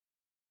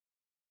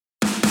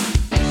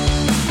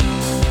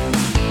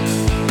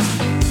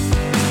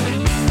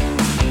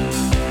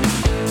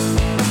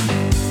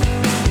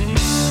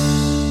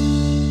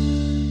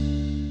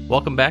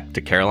Welcome back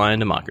to Carolina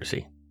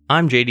Democracy.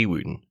 I'm JD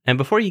Wooten, and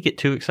before you get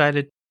too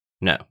excited,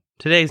 no,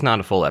 today's not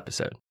a full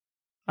episode.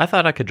 I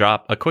thought I could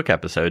drop a quick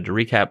episode to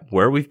recap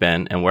where we've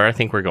been and where I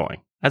think we're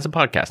going. As a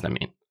podcast, I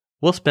mean.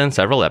 We'll spend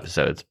several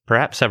episodes,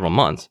 perhaps several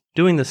months,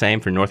 doing the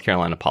same for North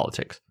Carolina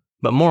politics,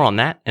 but more on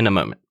that in a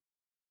moment.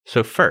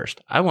 So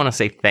first, I want to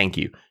say thank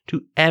you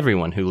to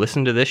everyone who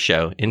listened to this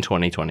show in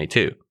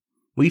 2022.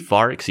 We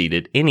far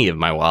exceeded any of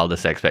my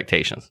wildest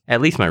expectations, at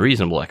least my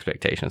reasonable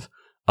expectations,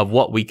 of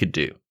what we could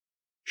do.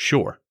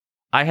 Sure,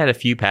 I had a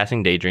few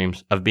passing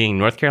daydreams of being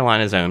North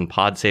Carolina's own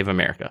Pod Save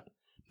America,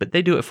 but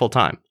they do it full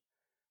time.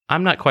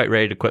 I'm not quite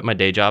ready to quit my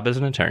day job as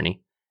an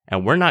attorney,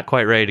 and we're not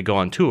quite ready to go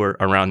on tour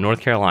around North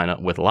Carolina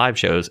with live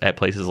shows at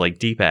places like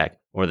DPAC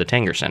or the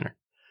Tanger Center.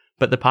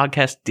 But the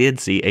podcast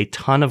did see a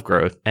ton of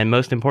growth, and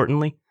most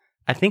importantly,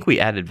 I think we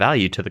added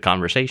value to the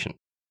conversation.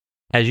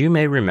 As you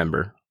may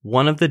remember,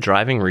 one of the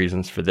driving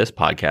reasons for this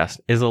podcast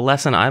is a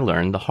lesson I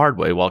learned the hard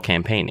way while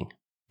campaigning.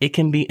 It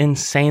can be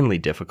insanely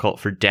difficult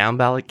for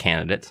down-ballot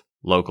candidates,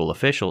 local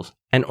officials,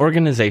 and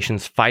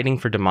organizations fighting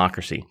for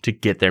democracy to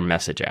get their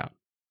message out.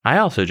 I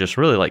also just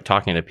really like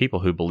talking to people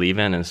who believe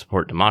in and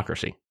support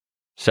democracy.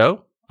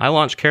 So, I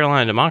launched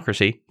Carolina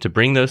Democracy to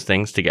bring those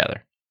things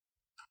together.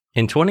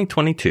 In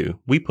 2022,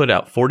 we put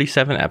out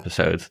 47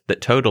 episodes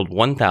that totaled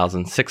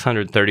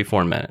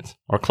 1,634 minutes,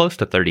 or close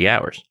to 30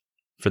 hours.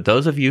 For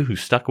those of you who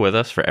stuck with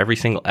us for every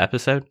single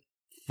episode,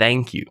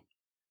 thank you.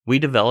 We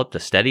developed a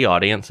steady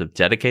audience of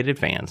dedicated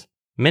fans,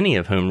 many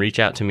of whom reach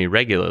out to me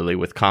regularly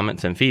with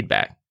comments and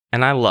feedback,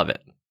 and I love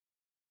it.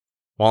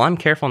 While I'm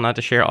careful not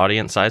to share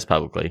audience size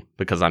publicly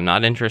because I'm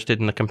not interested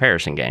in the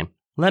comparison game,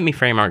 let me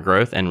frame our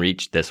growth and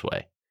reach this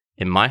way.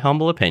 In my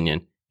humble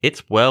opinion,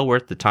 it's well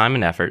worth the time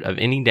and effort of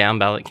any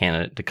down-ballot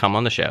candidate to come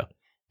on the show,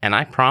 and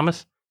I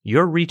promise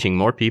you're reaching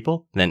more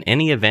people than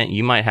any event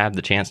you might have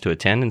the chance to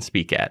attend and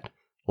speak at,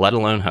 let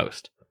alone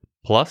host.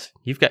 Plus,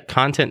 you've got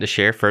content to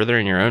share further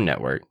in your own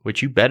network,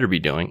 which you better be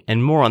doing,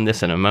 and more on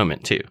this in a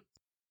moment too.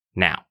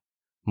 Now,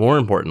 more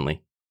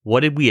importantly, what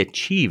did we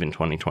achieve in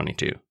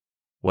 2022?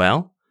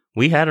 Well,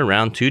 we had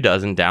around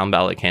 24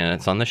 down-ballot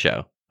candidates on the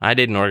show. I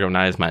didn't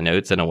organize my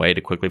notes in a way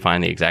to quickly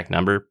find the exact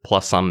number,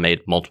 plus some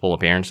made multiple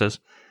appearances.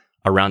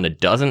 Around a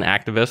dozen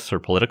activists or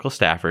political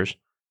staffers,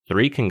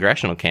 3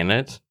 congressional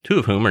candidates, 2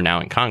 of whom are now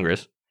in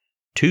Congress,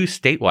 2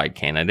 statewide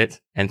candidates,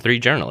 and 3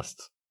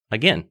 journalists.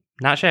 Again,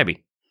 not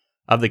shabby.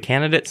 Of the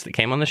candidates that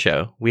came on the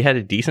show, we had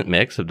a decent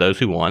mix of those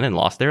who won and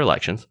lost their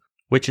elections,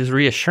 which is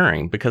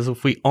reassuring because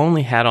if we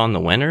only had on the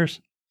winners,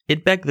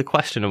 it begged the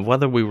question of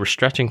whether we were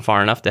stretching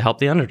far enough to help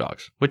the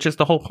underdogs, which is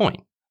the whole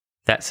point.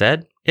 That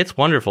said, it's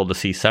wonderful to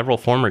see several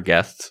former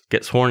guests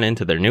get sworn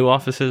into their new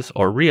offices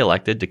or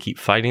re-elected to keep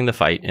fighting the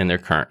fight in their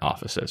current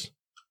offices.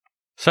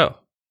 So,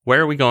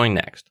 where are we going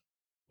next?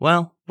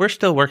 Well, we're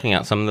still working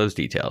out some of those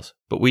details,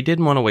 but we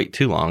didn't want to wait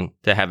too long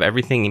to have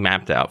everything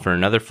mapped out for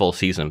another full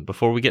season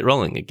before we get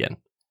rolling again.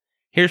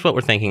 Here's what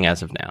we're thinking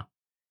as of now.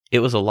 It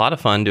was a lot of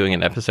fun doing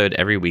an episode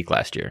every week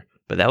last year,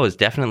 but that was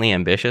definitely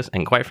ambitious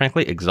and quite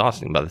frankly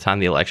exhausting by the time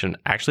the election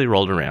actually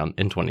rolled around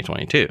in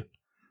 2022.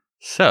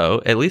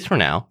 So, at least for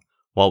now,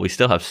 while we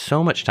still have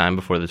so much time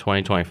before the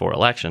 2024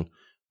 election,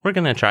 we're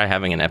going to try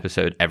having an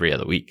episode every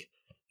other week.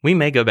 We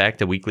may go back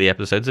to weekly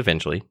episodes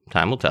eventually,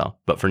 time will tell,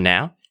 but for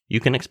now, you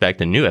can expect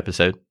a new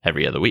episode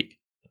every other week.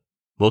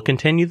 We'll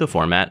continue the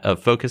format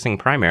of focusing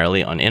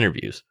primarily on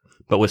interviews,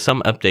 but with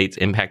some updates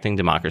impacting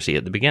democracy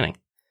at the beginning.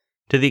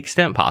 To the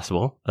extent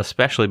possible,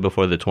 especially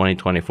before the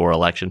 2024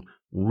 election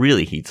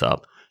really heats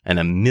up and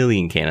a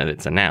million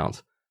candidates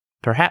announce,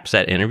 perhaps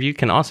that interview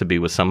can also be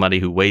with somebody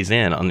who weighs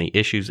in on the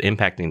issues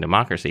impacting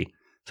democracy,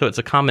 so it's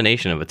a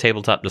combination of a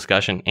tabletop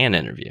discussion and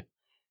interview.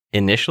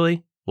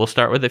 Initially, we'll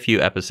start with a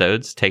few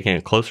episodes taking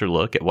a closer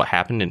look at what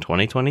happened in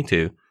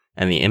 2022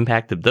 and the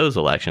impact of those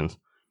elections,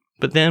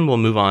 but then we'll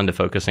move on to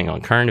focusing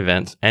on current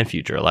events and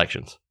future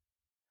elections.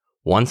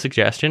 One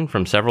suggestion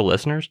from several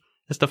listeners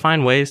is to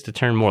find ways to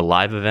turn more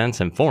live events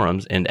and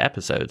forums into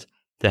episodes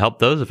to help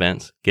those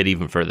events get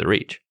even further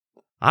reach.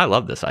 I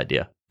love this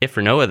idea. If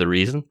for no other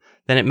reason,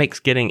 then it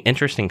makes getting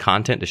interesting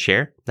content to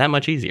share that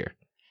much easier.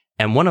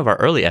 And one of our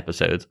early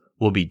episodes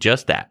will be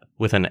just that,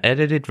 with an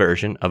edited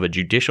version of a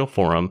judicial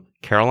forum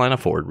Carolina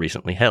Ford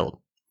recently held.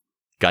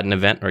 Got an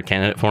event or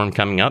candidate forum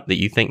coming up that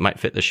you think might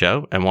fit the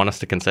show and want us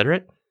to consider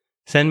it?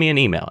 Send me an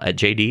email at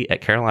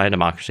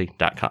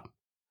jd@carolinademocracy.com.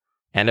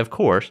 And of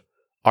course,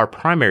 our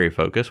primary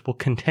focus will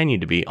continue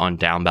to be on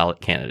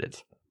down-ballot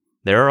candidates.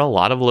 There are a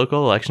lot of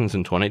local elections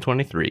in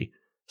 2023,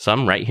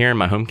 some right here in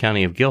my home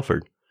county of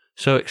Guilford,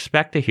 so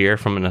expect to hear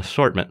from an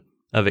assortment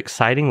of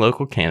exciting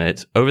local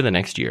candidates over the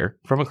next year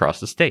from across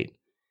the state.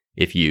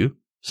 If you,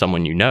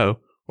 someone you know,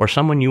 or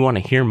someone you want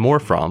to hear more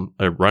from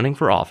are running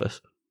for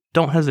office,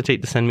 don't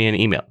hesitate to send me an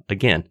email.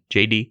 Again,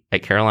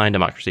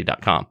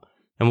 jd@carolinademocracy.com,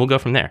 and we'll go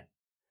from there.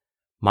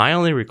 My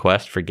only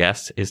request for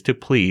guests is to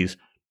please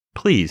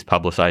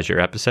publicize your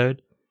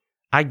episode.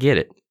 I get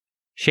it.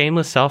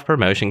 Shameless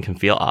self-promotion can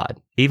feel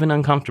odd, even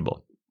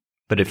uncomfortable.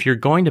 But if you're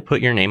going to put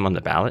your name on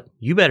the ballot,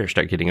 you better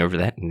start getting over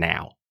that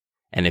now.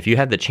 And if you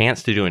have the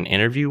chance to do an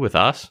interview with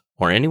us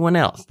or anyone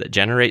else that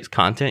generates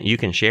content you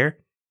can share,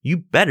 you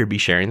better be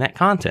sharing that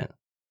content.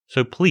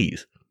 So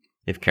please,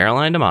 if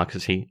Carolina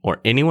Democracy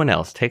or anyone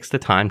else takes the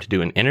time to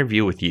do an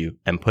interview with you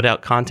and put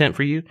out content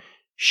for you,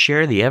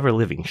 share the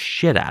ever-living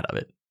shit out of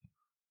it.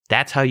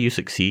 That's how you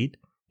succeed,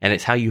 and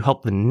it's how you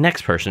help the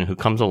next person who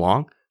comes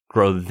along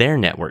grow their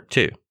network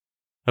too.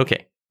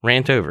 Okay,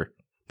 rant over.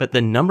 But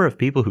the number of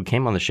people who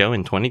came on the show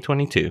in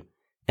 2022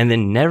 and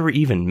then never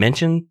even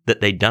mentioned that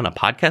they'd done a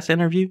podcast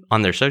interview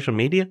on their social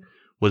media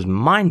was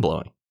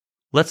mind-blowing.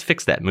 Let's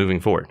fix that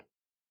moving forward.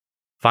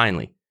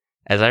 Finally,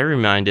 as I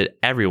reminded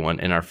everyone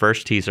in our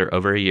first teaser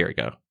over a year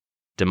ago,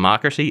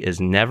 democracy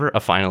is never a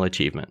final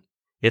achievement.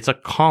 It's a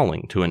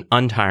calling to an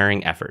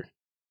untiring effort.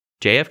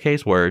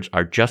 JFK's words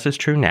are just as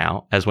true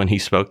now as when he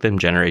spoke them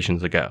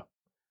generations ago.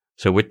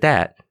 So with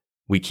that,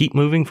 we keep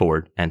moving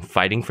forward and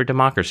fighting for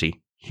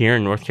democracy here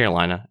in North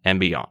Carolina and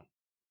beyond.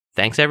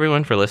 Thanks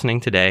everyone for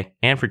listening today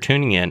and for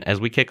tuning in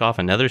as we kick off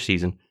another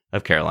season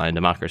of Carolina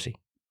Democracy.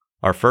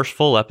 Our first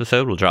full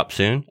episode will drop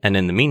soon, and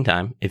in the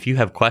meantime, if you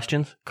have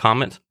questions,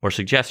 comments, or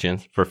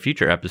suggestions for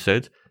future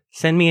episodes,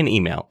 send me an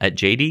email at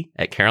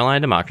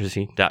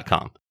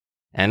jd@carolinademocracy.com.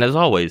 And as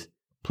always,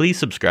 please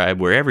subscribe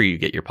wherever you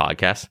get your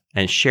podcasts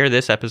and share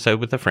this episode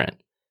with a friend.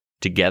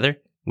 Together,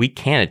 we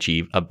can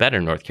achieve a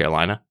better North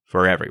Carolina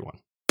for everyone.